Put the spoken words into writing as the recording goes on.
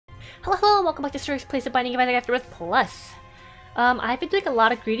Hello, hello, welcome back to Surix Place of Binding of Isaac Afterbirth Plus. I've been doing a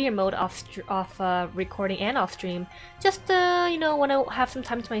lot of greedier mode off recording and off stream. Just you know, when I have some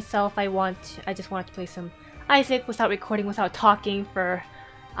time to myself, I just wanted to play some Isaac without recording, without talking for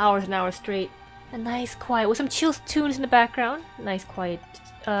hours and hours straight. A nice quiet with some chill tunes in the background. Nice quiet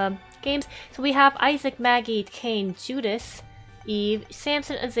games. So we have Isaac, Maggie, Cain, Judas, Eve,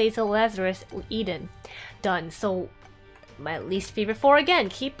 Samson, Azazel, Lazarus, Eden. Done. So my least favorite four again: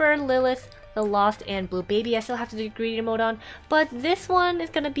 Keeper, Lilith, the Lost, and Blue Baby. I still have to do greedy mode on, but this one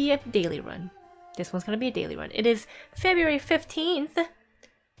is gonna be a daily run. This one's gonna be a daily run. It is February 15th,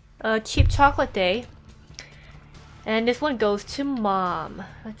 Cheap Chocolate Day, and this one goes to Mom.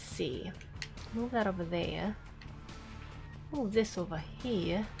 Let's see. Move that over there. Move this over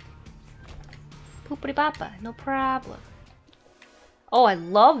here. Poopity papa, no problem. Oh, I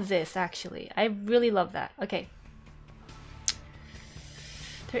love this actually. I really love that. Okay.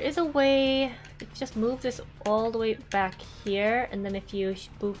 There is a way, if you just move this all the way back here, and then if you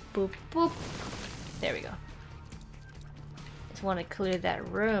boop, boop, boop. There we go. Just want to clear that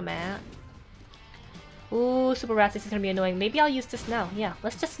room out. Ooh, Super Rats, this is going to be annoying. Maybe I'll use this now. Yeah,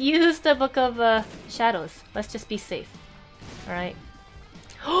 let's just use the Book of Shadows. Let's just be safe. Alright.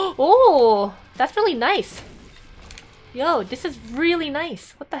 Oh, that's really nice. Yo, this is really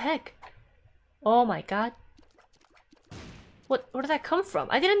nice. What the heck? Oh my god. Where did that come from?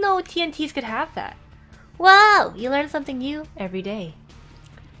 I didn't know TNTs could have that. Wow! You learn something new every day.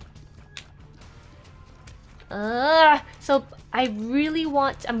 So I'm really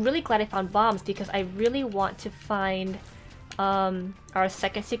glad I found bombs because I really want to find our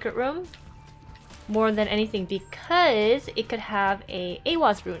second secret room more than anything because it could have a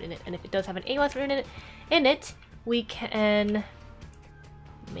AWAS rune in it, and if it does have an AWAS rune in it, we can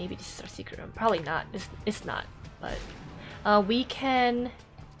maybe this is our secret room. Probably not. It's not, but we can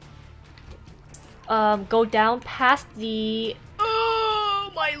go down past the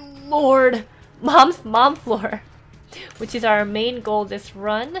oh my lord mom floor, which is our main goal this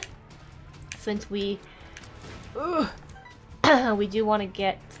run. Since we we do want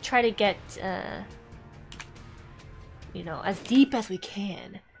to try to get you know, as deep as we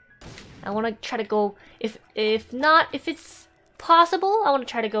can. I want to try to go if it's possible. I want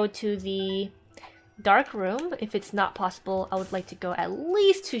to try to go to the dark room. If it's not possible, I would like to go at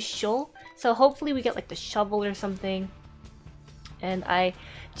least to Shoal. So hopefully we get like the shovel or something. And I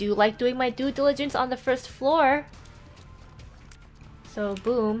do like doing my due diligence on the first floor. So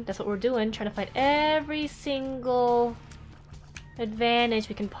boom, that's what we're doing. Trying to find every single advantage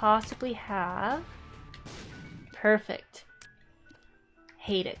we can possibly have. Perfect.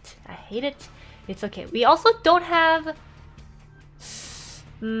 Hate it. I hate it. It's okay. We also don't have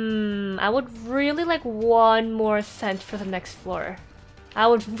I would really like one more scent for the next floor. I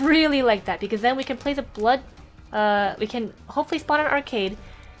would really like that because then we can play the blood. We can hopefully spawn an arcade,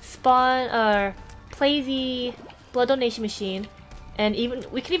 play the blood donation machine, and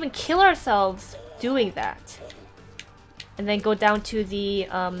we can even kill ourselves doing that. And then go down to the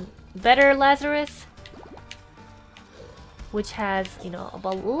better Lazarus, which has, you know, a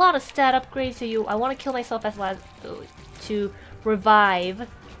lot of stat upgrades. So I want to kill myself as to revive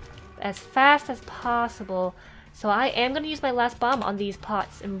as fast as possible. So I am going to use my last bomb on these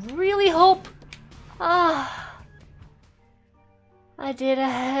pots and really hope... I did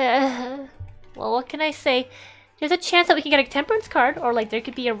well, what can I say? There's a chance that we can get a temperance card, or like there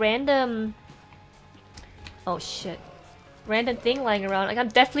could be a random... Oh shit. Random thing lying around. Like, I'm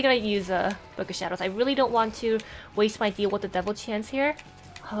definitely going to use Book of Shadows. I really don't want to waste my deal with the devil chance here.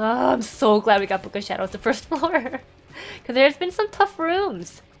 Oh, I'm so glad we got Book of Shadows the first floor. Because there's been some tough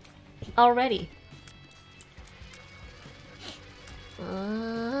rooms already. Do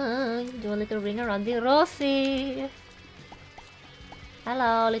a little ring around the rosy.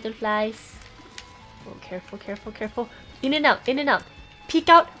 Hello, little flies. Oh, careful, careful, careful. In and out, in and out. Peek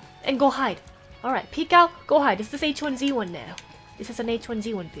out and go hide. Alright, peek out, go hide. This is H1Z1 now. This is an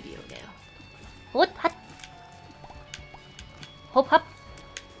H1Z1 video now. What? Hut. Hop, hop.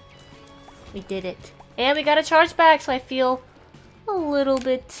 We did it. And we got a charge back, so I feel a little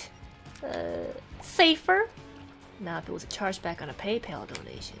bit safer. Now, if it was a charge back on a PayPal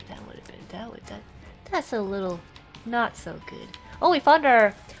donation, that would have been that's a little not so good. Oh, we found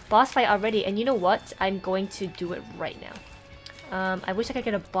our boss fight already, and you know what? I'm going to do it right now. I wish I could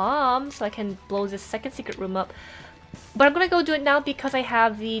get a bomb so I can blow this second secret room up, but I'm gonna go do it now because I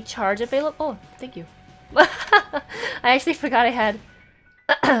have the charge available. Oh, thank you. I actually forgot I had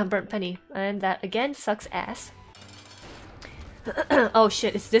burnt penny, and that again sucks ass. Oh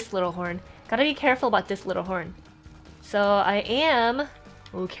shit, it's this little horn. Gotta be careful about this little horn. So I am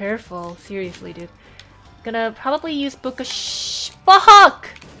Oh, careful. Seriously, dude. Gonna probably use Book of Fuck!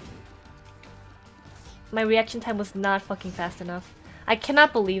 My reaction time was not fucking fast enough. I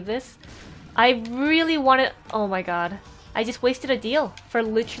cannot believe this. I really wanted... Oh my god. I just wasted a deal for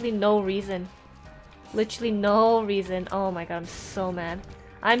literally no reason. Literally no reason. Oh my god, I'm so mad.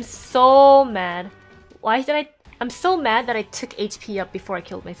 I'm so mad. Why did I... I'm so mad that I took HP up before I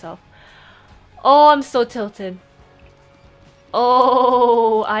killed myself. Oh, I'm so tilted.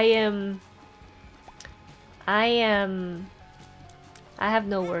 Oh, I have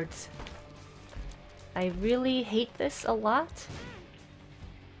no words. I really hate this a lot.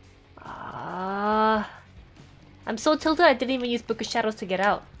 I'm so tilted I didn't even use Book of Shadows to get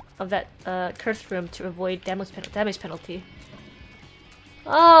out of that cursed room to avoid damage penalty.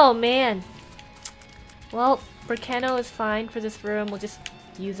 Oh man. Well, Volcano is fine for this room. We'll just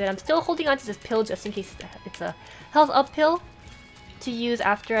use it. I'm still holding on to this pill just in case it's a health up pill to use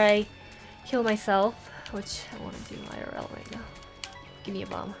after I kill myself, which I want to do IRL right now. Give me a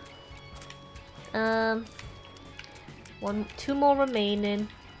bomb. Two more remaining.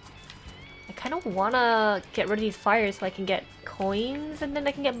 I kind of want to get rid of these fires so I can get coins and then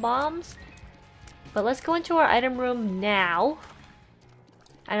I can get bombs. But let's go into our item room now.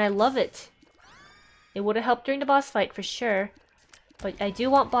 And I love it. It would have helped during the boss fight for sure. But I do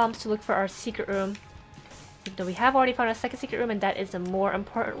want bombs to look for our secret room. Even though we have already found our second secret room and that is the more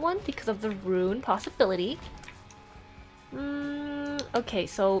important one because of the rune possibility. Okay,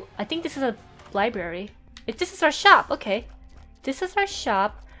 so I think this is a library. This is our shop, okay. This is our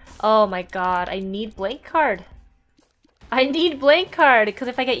shop. Oh my god, I need blank card. I need blank card because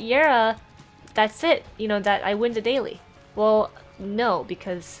if I get Yera, that's it. You know, that I win the daily. Well, no,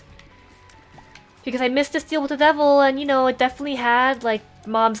 because I missed this deal with the devil and you know, it definitely had like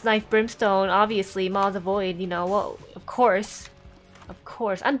Mom's Knife Brimstone, obviously, Maw of the Void, you know, well, of course. Of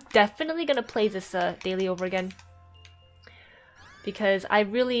course. I'm definitely gonna play this daily over again. Because I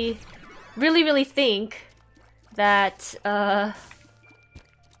really think that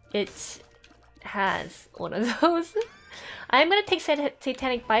it has one of those. I'm gonna take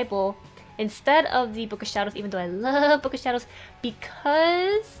Satanic Bible instead of the Book of Shadows, even though I love Book of Shadows,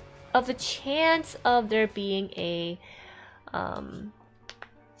 because of the chance of there being a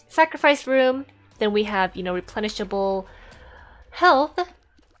sacrifice room. Then we have, you know, replenishable health.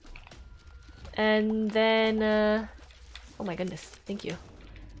 And then, oh my goodness, thank you.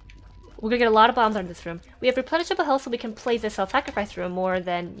 We're gonna get a lot of bombs out of this room. We have replenishable health so we can play the self-sacrifice room more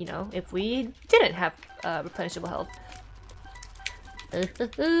than, you know, if we didn't have replenishable health.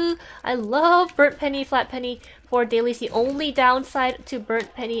 I love Burnt Penny, Flat Penny for dailies. The only downside to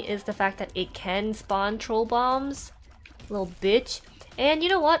Burnt Penny is the fact that it can spawn troll bombs. Little bitch. And you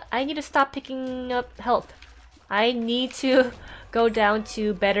know what? I need to stop picking up health. I need to go down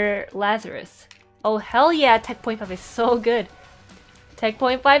to better Lazarus. Oh hell yeah, Tech Point 5 is so good. Tech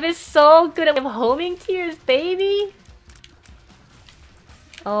Point 5 is so good. I'm homing tears, baby.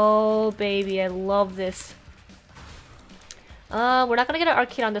 Oh baby, I love this. We're not gonna get an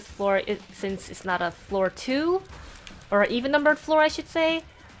arcade on this floor since it's not a floor 2 or an even numbered floor, I should say.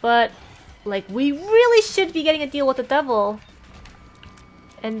 But like, we really should be getting a deal with the devil,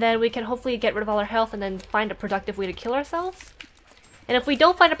 and then we can hopefully get rid of all our health and then find a productive way to kill ourselves. And if we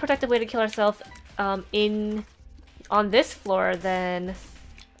don't find a productive way to kill ourselves on this floor, then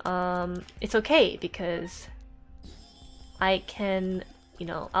it's okay because I can, you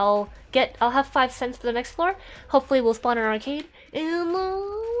know, I'll have 5 cents for the next floor. Hopefully we'll spawn an arcade and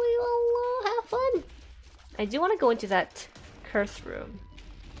we'll have fun. I do want to go into that curse room.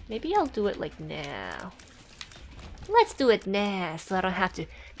 Maybe I'll do it like now. Let's do it now so I don't have to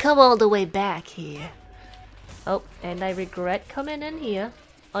come all the way back here. Oh, and I regret coming in here.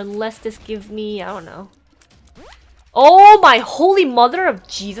 Unless this gives me, I don't know. Oh my holy mother of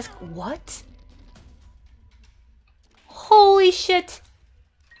Jesus. What? Holy shit.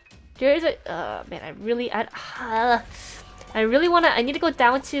 There is a, man, I really wanna, I need to go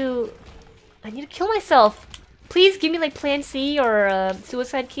down to, I need to kill myself. Please give me like Plan C or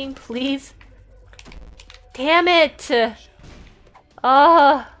Suicide King, please. Damn it.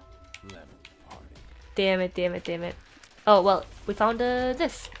 Damn it. Oh, well, we found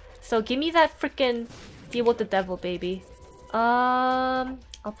this. So give me that freaking deal with the devil, baby. I'll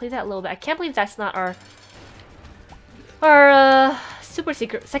play that a little bit. I can't believe that's not our super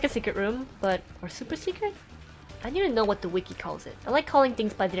secret, second secret room, but our super secret? I need to know what the wiki calls it. I like calling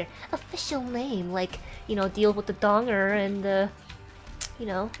things by their official name, like, you know, deal with the donger and, you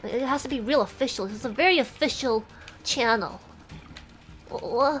know, it has to be real official. It's a very official channel.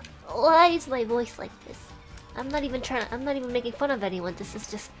 Why is my voice like this? I'm not even making fun of anyone. This is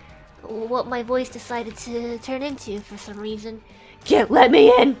just what my voice decided to turn into for some reason. Can't let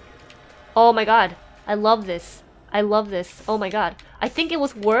me in! Oh my god. I love this. I love this. Oh my god. I think it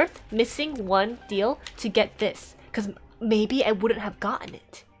was worth missing one deal to get this. Because maybe I wouldn't have gotten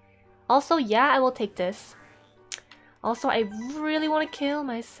it. Also, yeah, I will take this. Also, I really want to kill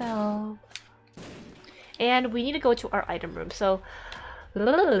myself. And we need to go to our item room. So, I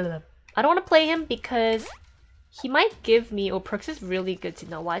don't want to play him because he might give me... Oh, Perks is really good to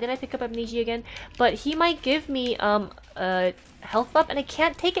know. Why did I pick up Amnesia again? But he might give me a health up, and I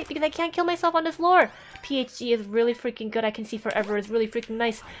can't take it because I can't kill myself on this floor. PhD is really freaking good. I can see forever is really freaking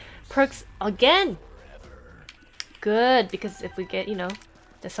nice. Perks again. Good, because if we get, you know,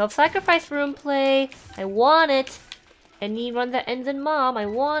 the self-sacrifice room play, I want it. Any run that ends in mom, I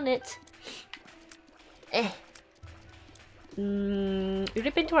want it. We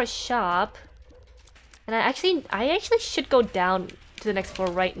rip into our shop. And I actually should go down to the next floor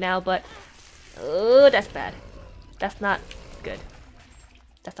right now, but oh, that's bad. That's not good.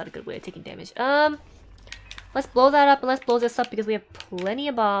 That's not a good way of taking damage. Let's blow that up and let's blow this up because we have plenty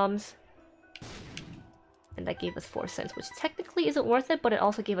of bombs. And that gave us 4 cents, which technically isn't worth it, but it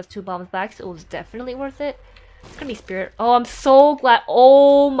also gave us 2 bombs back, so it was definitely worth it. It's gonna be Spirit. Oh, I'm so glad.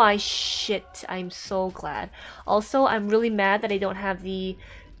 Oh my shit. I'm so glad. Also, I'm really mad that I don't have the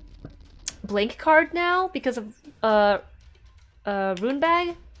blank card now because of rune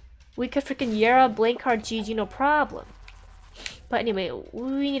bag. We could freaking Yara blank card GG, no problem. But anyway,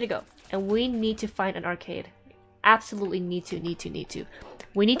 we need to go. And we need to find an arcade. Absolutely need to.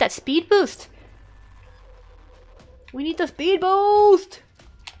 We need that speed boost. We need the speed boost.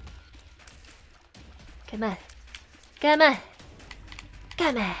 Come on. Come on.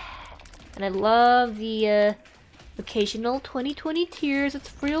 Come on. And I love the occasional 2020 tears.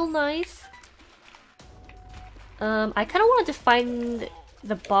 It's real nice. I kind of want to find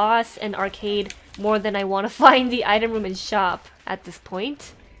the boss and arcade more than I want to find the item room and shop at this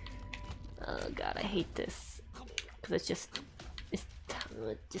point. Oh god, I hate this. Because it's just...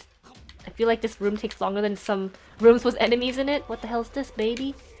 I feel like this room takes longer than some rooms with enemies in it. What the hell is this,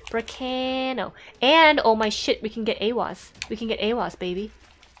 baby? Bracano. And, oh my shit, we can get AWAS. We can get AWAS, baby.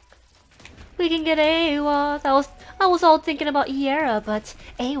 We can get AWAS. I was all thinking about Yara, but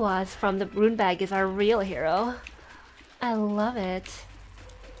AWAS from the rune bag is our real hero. I love it.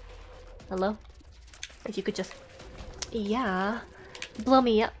 Hello? If you could just... Yeah. Blow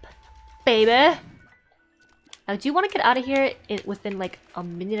me up, baby. I do want to get out of here within like a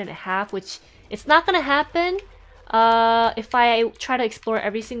minute and a half, which it's not gonna happen if I try to explore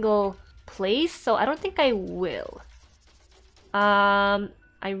every single place, so I don't think I will. I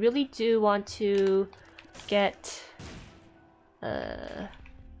really do want to get...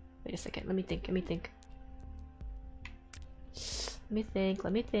 wait a second, let me think. Let me think.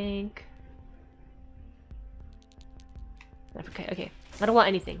 Okay. I don't want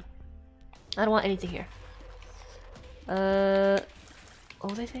anything. Here. What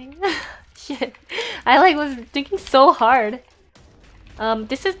was I saying? Shit. I was thinking so hard.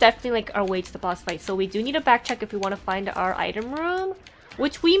 This is definitely like our way to the boss fight, so we do need to backtrack if we want to find our item room,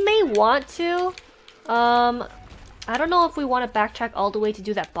 which we may want to. I don't know if we want to backtrack all the way to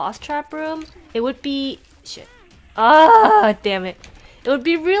do that boss trap room. It would be... Shit. Ah, damn it. It would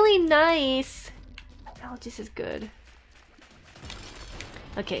be really nice. Oh, this is good.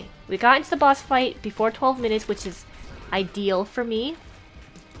 Okay, we got into the boss fight before 12 minutes, which is ideal for me.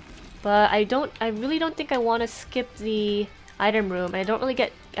 But I really don't think I want to skip the item room. I don't really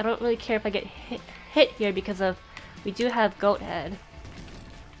care if I get hit here because of we do have goat head.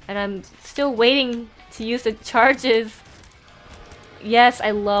 And I'm still waiting to use the charges. Yes,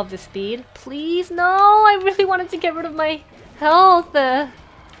 I love the speed. Please, no! I really wanted to get rid of my health.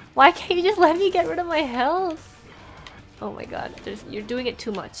 Why can't you just let me get rid of my health? Oh my god, you're doing it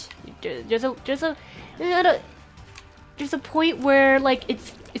too much. There's a point where like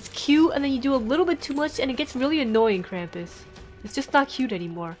it's cute and then you do a little bit too much and it gets really annoying, Krampus. It's just not cute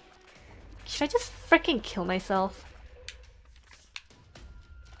anymore. Should I just freaking kill myself?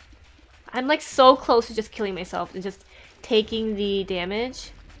 I'm like so close to just killing myself and just taking the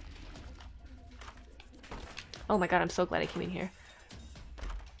damage. Oh my god, I'm so glad I came in here.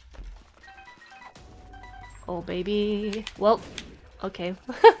 Oh baby. Well, okay.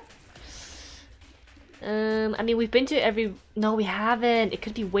 I mean, we've been to every... No, we haven't. It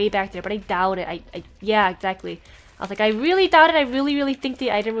could be way back there, but I doubt it. Yeah, exactly. I was like, I really doubt it. I really think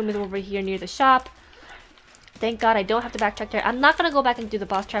the item room is over here near the shop. Thank god I don't have to backtrack there. I'm not gonna go back and do the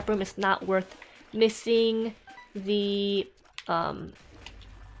boss trap room. It's not worth missing the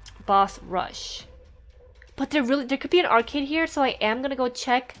boss rush. But there could be an arcade here, so I am gonna go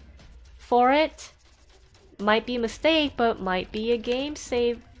check for it. Might be a mistake, but might be a game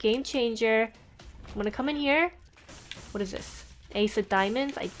changer. I'm gonna come in here. What is this? Ace of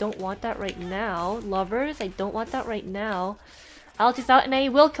diamonds. I don't want that right now. Lovers. I don't want that right now. I'll just out and I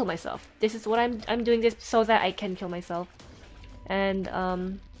will kill myself. This is what I'm doing this so that I can kill myself. And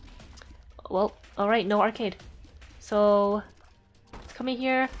well, all right, no arcade. So let's come in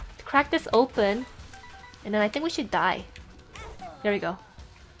here, crack this open, and then I think we should die. There we go.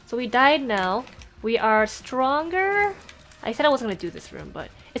 So we died now. We are stronger. I said I wasn't gonna do this room, but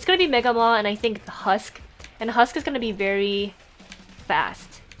it's gonna be Mega Maw and I think the Husk. And Husk is gonna be very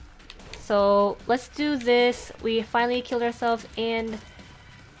fast. So let's do this. We finally killed ourselves and...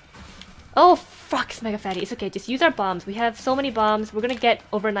 Oh fuck, it's Mega Fatty. It's okay, just use our bombs. We have so many bombs. We're gonna get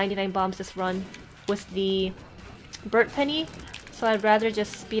over 99 bombs this run with the Bird Penny. So I'd rather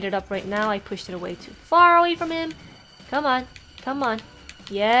just speed it up right now. I pushed it away too far away from him. Come on, come on.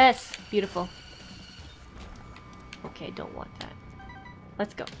 Yes, beautiful. Okay, don't want that.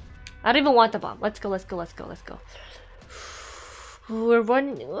 Let's go. I don't even want the bomb. Let's go, let's go, let's go, let's go. We're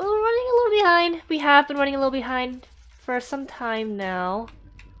running a little behind. We have been running a little behind for some time now.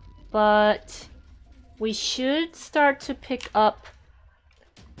 But we should start to pick up,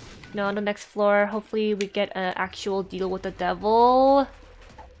 you know, on the next floor. Hopefully we get an actual deal with the devil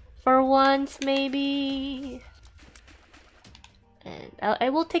for once, maybe. And I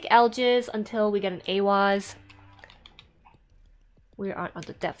will take Alges until we get an AWAS. We are on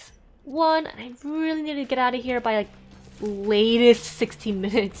the depth 1, and I really need to get out of here by like latest 16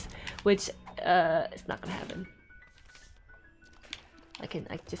 minutes, which is not gonna happen. I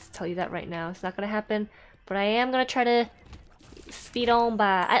just tell you that right now. It's not gonna happen, but I am gonna try to speed on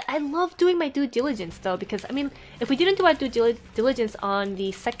by. I love doing my due diligence though, because I mean, if we didn't do our due diligence on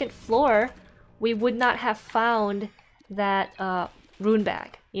the 2nd floor, we would not have found that rune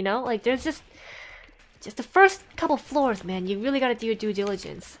bag. You know, like there's just the first couple floors, man. You really gotta do your due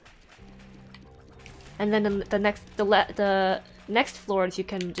diligence. And then the next floors you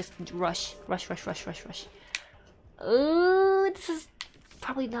can just rush. Oh, this is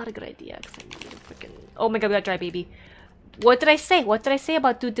probably not a good idea because I need to freaking. Oh my god, we got dry baby. What did I say? What did I say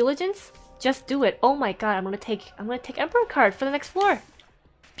about due diligence? Just do it. Oh my god, I'm gonna take Emperor card for the next floor.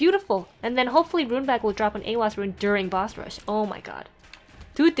 Beautiful. And then hopefully Runebag will drop an AWAS rune during boss rush. Oh my god.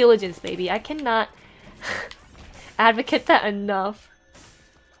 Due diligence, baby. I cannot advocate that enough.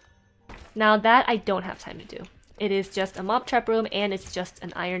 Now that I don't have time to do. It is just a mob trap room and it's just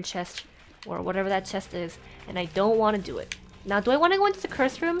an iron chest or whatever that chest is, and I don't want to do it. Now, do I want to go into the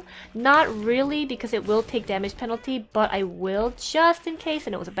curse room? Not really, because it will take damage penalty, but I will just in case,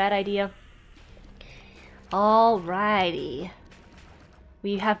 and it was a bad idea. Alrighty.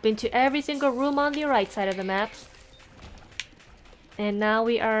 We have been to every single room on the right side of the map. And now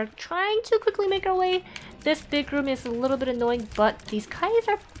we are trying to quickly make our way. This big room is a little bit annoying, but these guys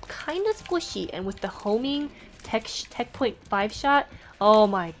are kind of squishy. And with the homing tech point 5 shot, oh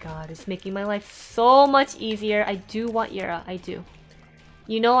my god, it's making my life so much easier. I do want Yara, I do.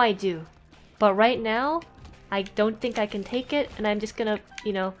 You know I do. But right now, I don't think I can take it, and I'm just gonna,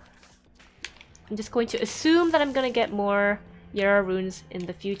 you know, I'm just going to assume that I'm gonna get more Yara runes in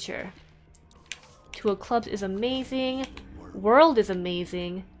the future. Two of Clubs is amazing. World is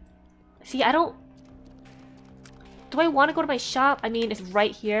amazing. See, I don't... Do I want to go to my shop? I mean, it's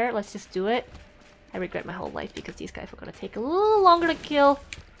right here. Let's just do it. I regret my whole life because these guys were going to take a little longer to kill.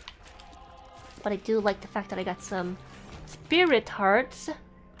 But I do like the fact that I got some spirit hearts.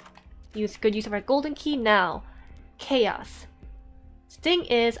 Good use of our golden key. Now, chaos. The thing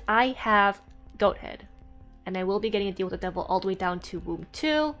is, I have goat head. And I will be getting a deal with the devil all the way down to womb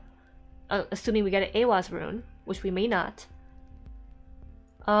 2. Assuming we get an AWAS rune, which we may not.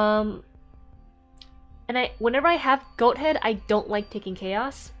 And whenever I have goat head, I don't like taking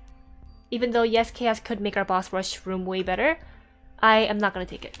chaos. Even though, yes, chaos could make our boss rush room way better, I am not going to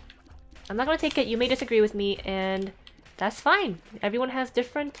take it. I'm not going to take it. You may disagree with me, and that's fine. Everyone has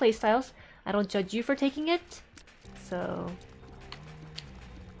different playstyles. I don't judge you for taking it. So...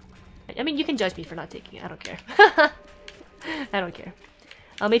 I mean, you can judge me for not taking it. I don't care. I don't care.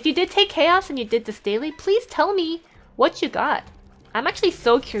 If you did take chaos and you did this daily, please tell me what you got. I'm actually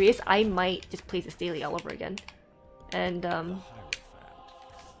so curious. I might just play this daily all over again. And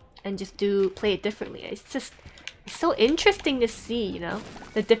just play it differently. It's so interesting to see, you know,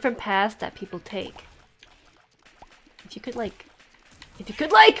 the different paths that people take. If you could like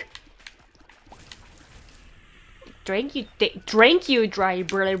drank you dry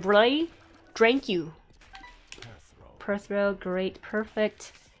drank you. Perthrow, great,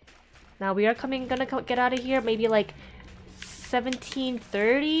 perfect. Now we are gonna get out of here maybe like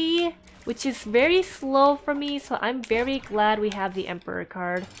 17:30, which is very slow for me, so I'm very glad we have the Emperor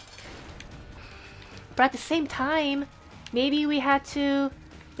card. But at the same time, maybe we have to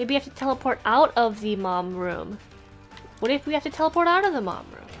teleport out of the mom room. What if we have to teleport out of the mom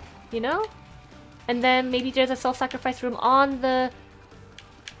room? You know? And then maybe there's a self-sacrifice room on the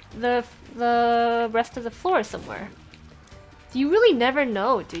rest of the floor somewhere. You really never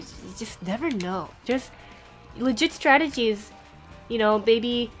know, dude. You just never know. There's legit strategies. You know,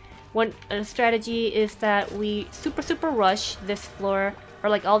 maybe one strategy is that we super rush this floor, or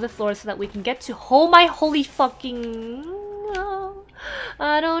like all the floors, so that we can get to— oh my holy fucking—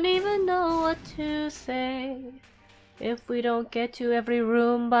 I don't even know what to say. If we don't get to every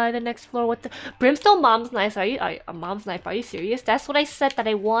room by the next floor, what the— Brimstone Mom's Knife, Mom's Knife, are you serious? That's what I said that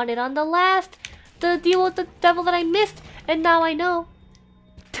I wanted on the deal with the devil that I missed, and now I know.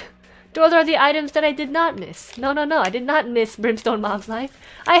 Those are the items that I did not miss. No, I did not miss Brimstone Mom's Knife.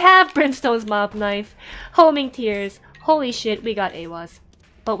 I have Brimstone's Mom's Knife. Homing Tears. Holy shit, we got AWAS.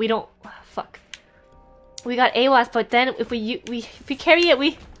 But we don't— fuck. We got AWAS, but then if we carry it,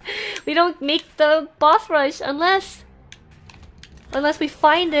 we don't make the boss rush unless we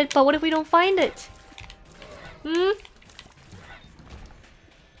find it. But what if we don't find it?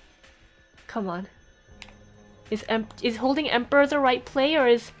 Come on. Is holding Emperor the right play, or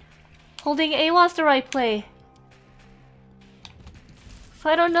is holding AWAS the right play?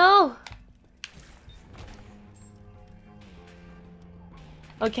 I don't know.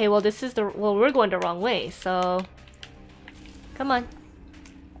 Okay, well this is we're going the wrong way, so come on.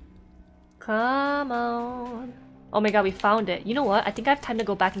 Come on. Oh my god, we found it. You know what? I think I have time to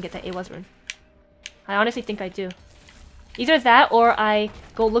go back and get the AWAS rune. I honestly think I do. Either that or I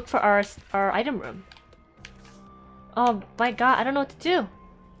go look for our item room. Oh my god, I don't know what to do.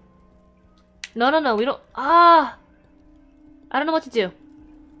 No, we don't— I don't know what to do.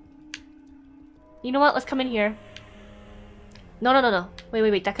 You know what? Let's come in here. No.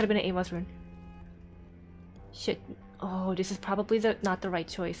 Wait. That could have been an AWAS rune. Shit. Oh, this is probably not the right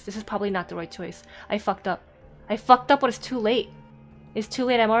choice. This is probably not the right choice. I fucked up. But it's too late. It's too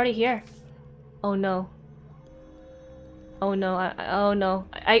late. I'm already here. Oh no. Oh no.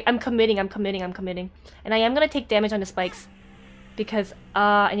 I'm committing. And I am gonna take damage on the spikes. Because,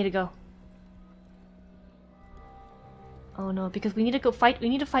 I need to go. Oh no, because we need to go fight— we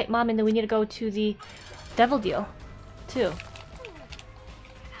need to fight Mom, and then we need to go to the devil deal, too.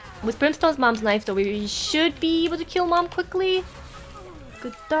 With Brimstone's Mom's Knife, though, we should be able to kill Mom quickly.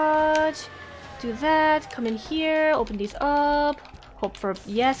 Good dodge. Do that. Come in here. Open these up. Hope for—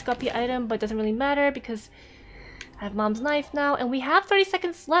 yes, guppy item, but it doesn't really matter because I have Mom's Knife now, and we have 30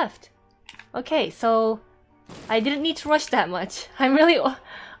 seconds left. Okay, so I didn't need to rush that much. I'm really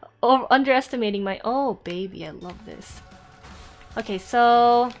underestimating my— oh, baby, I love this. Okay,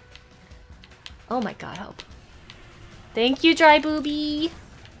 so— oh my god, help. Thank you, Dry Booby.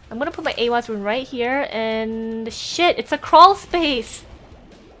 I'm gonna put my AWAS rune right here, and shit, it's a crawl space!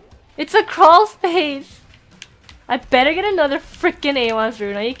 It's a crawl space! I better get another freaking AWAS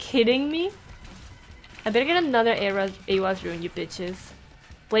rune, are you kidding me? I better get another AWAS rune, you bitches.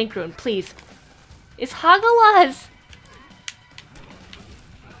 Blank rune, please. It's Hagalaz!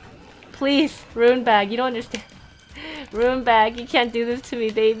 Please, rune bag, you don't understand. Rune bag, you can't do this to me,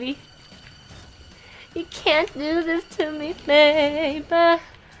 baby. You can't do this to me, baby.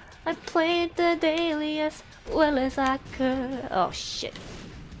 I played the daily as well as I could. Oh shit.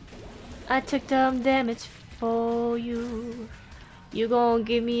 I took dumb damage for you. You gon'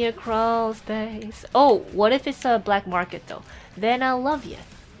 give me a crawl space. Oh, what if it's a black market though? Then I'll love you.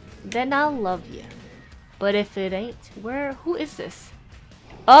 But if it ain't, who is this?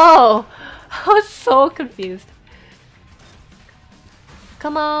 Oh! I was so confused.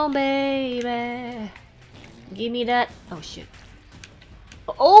 Come on, baby. Give me that. Oh shit.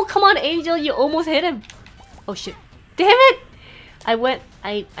 Oh, come on, Angel. You almost hit him. Oh shit. Damn it!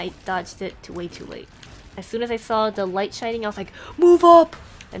 I dodged it way too late. As soon as I saw the light shining, I was like, move up!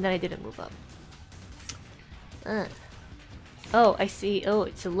 And then I didn't move up. Oh, I see. Oh,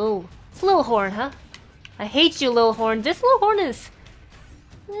 it's a little horn, huh? I hate you, little horn. This little horn is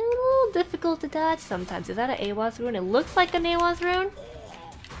a little difficult to dodge sometimes. Is that an AWAS rune? It looks like an AWAS rune.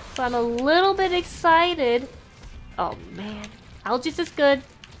 So I'm a little bit excited. Oh man. Algis is good.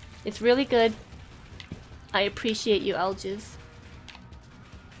 It's really good. I appreciate you, Algis.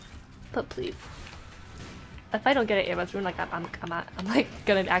 But please. If I don't get an AWAS rune, like I'm like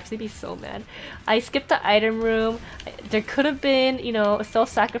gonna actually be so mad. I skipped the item room. There could have been, you know, a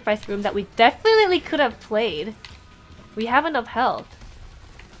self-sacrifice room that we definitely could have played. We have enough health.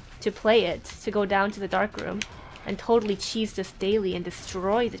 to play it, to go down to the dark room and totally cheese this daily and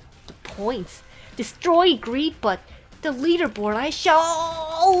destroy the points. Destroy greed, but the leaderboard, I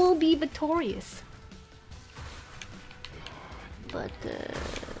shall be victorious. But,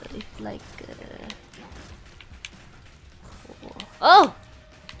 it's like, oh!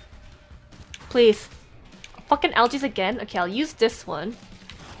 Please. Fucking algaes again? Okay, I'll use this one.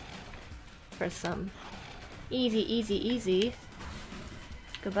 For some easy.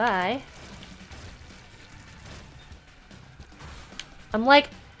 Goodbye. I'm like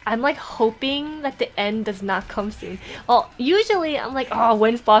hoping that the end does not come soon. Oh, usually I'm like, oh,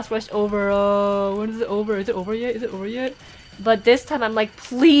 when's boss rush over? When is it over? Is it over yet? Is it over yet? But this time I'm like,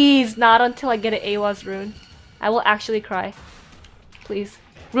 please, not until I get an AWAS rune. I will actually cry. Please.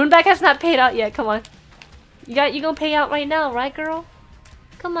 Runeback has not paid out yet. Come on. You gonna pay out right now, right, girl?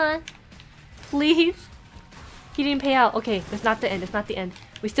 Come on. Please. He didn't pay out. Okay, it's not the end. It's not the end.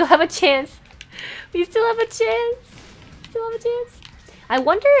 We still have a chance. We still have a chance. Still have a chance. I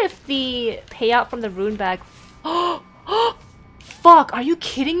wonder if the payout from the rune bag. Fuck! Are you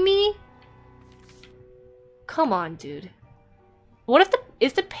kidding me? Come on, dude. What if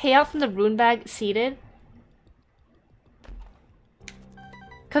is the payout from the rune bag seeded?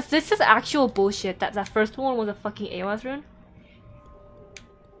 Cause this is actual bullshit. That first one was a fucking AWAS rune.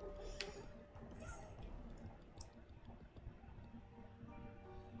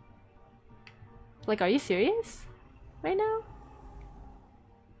 Like, are you serious? Right now?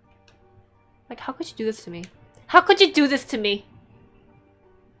 Like, how could you do this to me? How could you do this to me?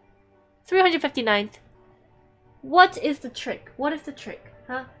 359th. What is the trick? What is the trick?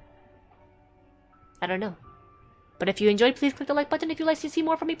 Huh? I don't know. But if you enjoyed, please click the like button. If you'd like to see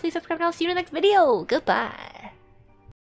more from me, please subscribe and I'll see you in the next video. Goodbye.